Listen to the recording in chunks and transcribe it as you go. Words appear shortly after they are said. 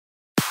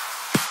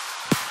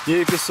E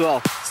aí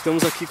pessoal,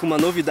 estamos aqui com uma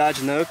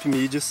novidade na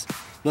Upmidias.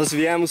 Nós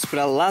viemos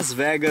para Las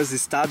Vegas,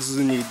 Estados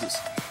Unidos,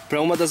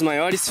 para uma das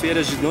maiores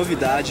feiras de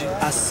novidade,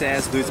 a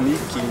CES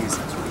 2015.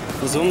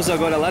 Nós vamos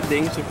agora lá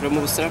dentro para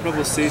mostrar para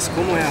vocês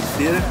como é a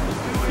feira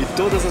e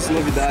todas as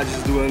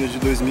novidades do ano de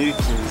 2015.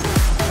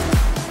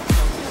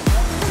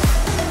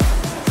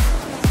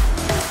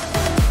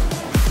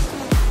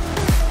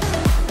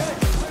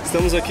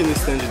 Estamos aqui no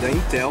stand da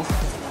Intel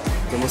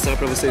para mostrar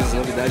para vocês as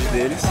novidades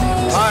deles.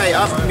 Hi,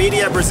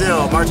 Upmidias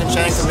Brazil, Martin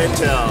Chang from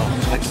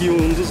Intel. Aqui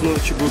um dos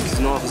notebooks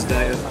novos da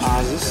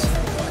Asus,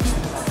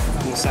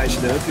 no site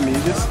da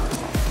Upmidias.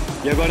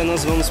 E agora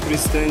nós vamos para o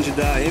stand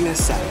da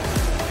MSI.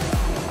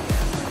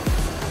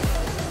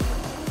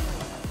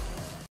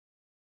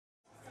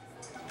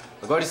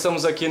 Agora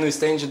estamos aqui no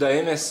stand da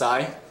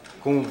MSI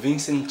com o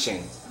Vincent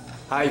Chen.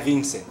 Hi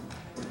Vincent.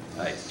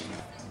 Hi.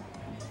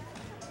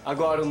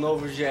 Agora o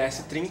novo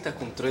GS30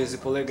 com 13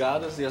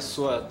 polegadas e a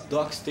sua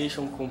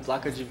Dockstation com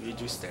placa de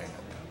vídeo externa.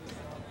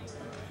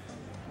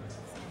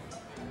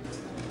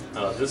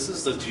 This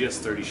is the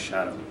GS30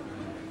 Shadow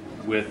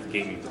with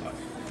gaming dock.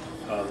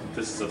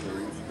 This is a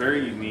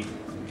very unique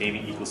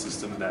gaming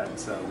ecosystem that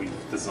we've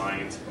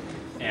designed,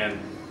 and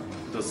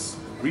the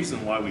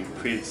reason why we've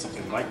created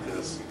something like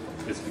this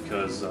is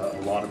because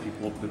a lot of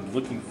people have been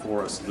looking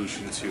for a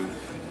solution to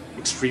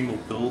extreme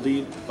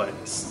mobility but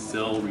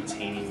still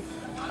retaining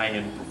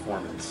high-end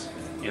performance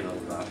in a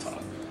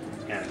laptop,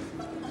 and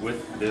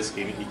with this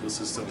gaming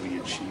ecosystem we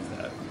achieve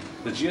that.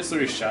 The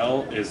GS30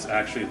 Shadow is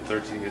actually a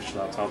 13-inch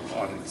laptop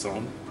on its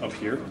own up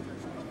here,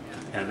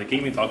 and the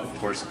gaming dock of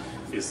course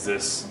is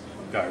this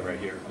guy right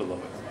here below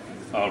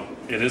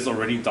it. It is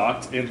already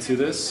docked into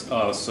this,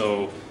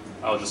 so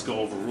I'll just go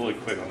over really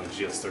quick on the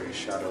GS30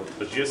 Shadow.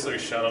 The GS30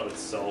 Shadow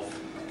itself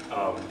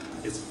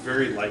it's a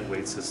very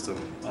lightweight system,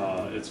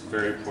 it's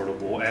very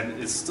portable,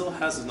 and it still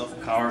has enough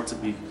power to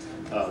be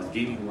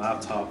gaming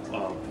laptop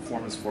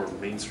performance for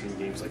mainstream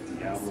games like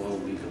Diablo,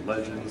 League of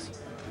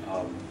Legends,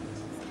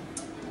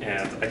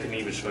 and I can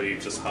even show you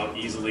just how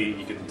easily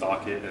you can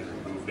dock it and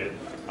remove it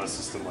on a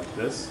system like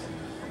this.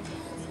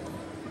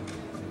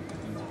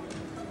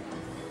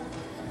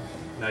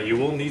 Now you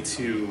will need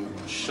to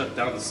shut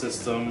down the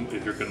system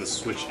if you're going to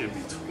switch in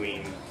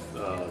between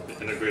the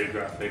integrated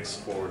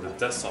graphics or the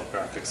desktop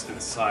graphics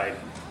inside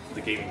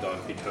the gaming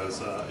dock,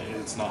 because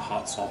it's not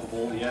hot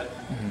swappable yet,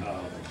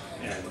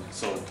 and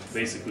so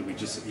basically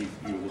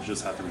you will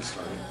just have to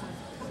restart it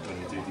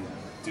when you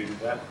do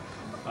that.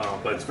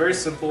 But it's very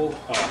simple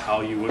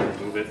how you would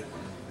remove it.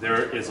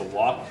 There is a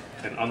lock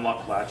and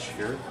unlock latch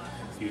here.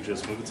 You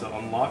just move it to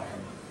unlock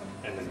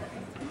and then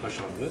push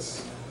on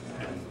this,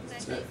 and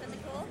that's it.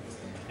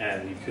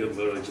 And you could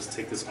literally just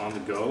take this on the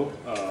go.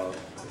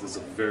 This is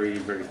a very,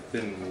 very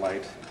thin,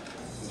 light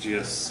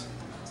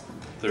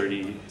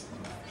GS30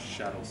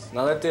 Shadows.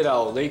 Na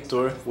lateral,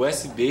 leitor,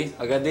 USB,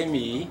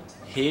 HDMI,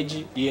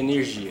 rede e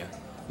energia.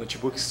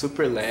 Notebook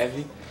super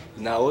leve.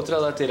 Na outra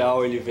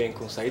lateral ele vem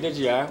com saída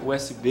de ar,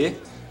 USB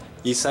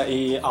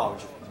e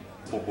áudio.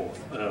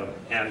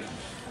 And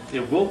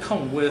it will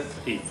come with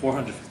a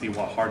 450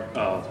 watt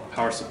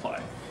power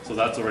supply. So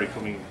that's already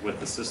coming with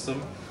the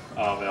system.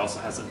 It also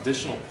has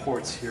additional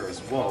ports here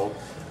as well.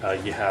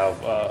 You have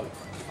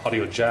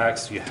audio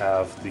jacks, you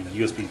have the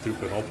USB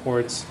 3.0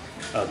 ports,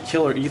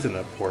 killer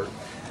Ethernet port,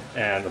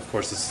 and of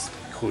course this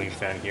cooling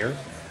fan here.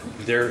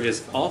 There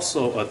is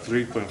also a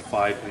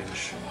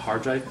 3.5-inch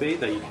hard drive bay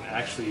that you can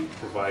actually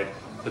provide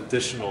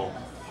additional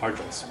hard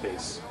drive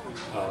space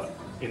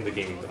in the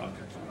gaming dock.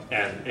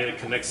 And it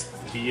connects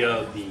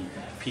via the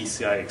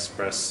PCI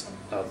Express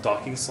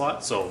docking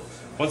slot. So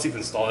once you've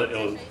installed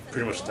it,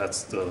 pretty much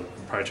that's the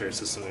proprietary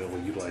system. It will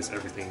utilize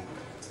everything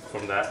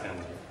from that and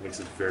makes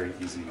it very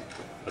easy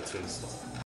to install.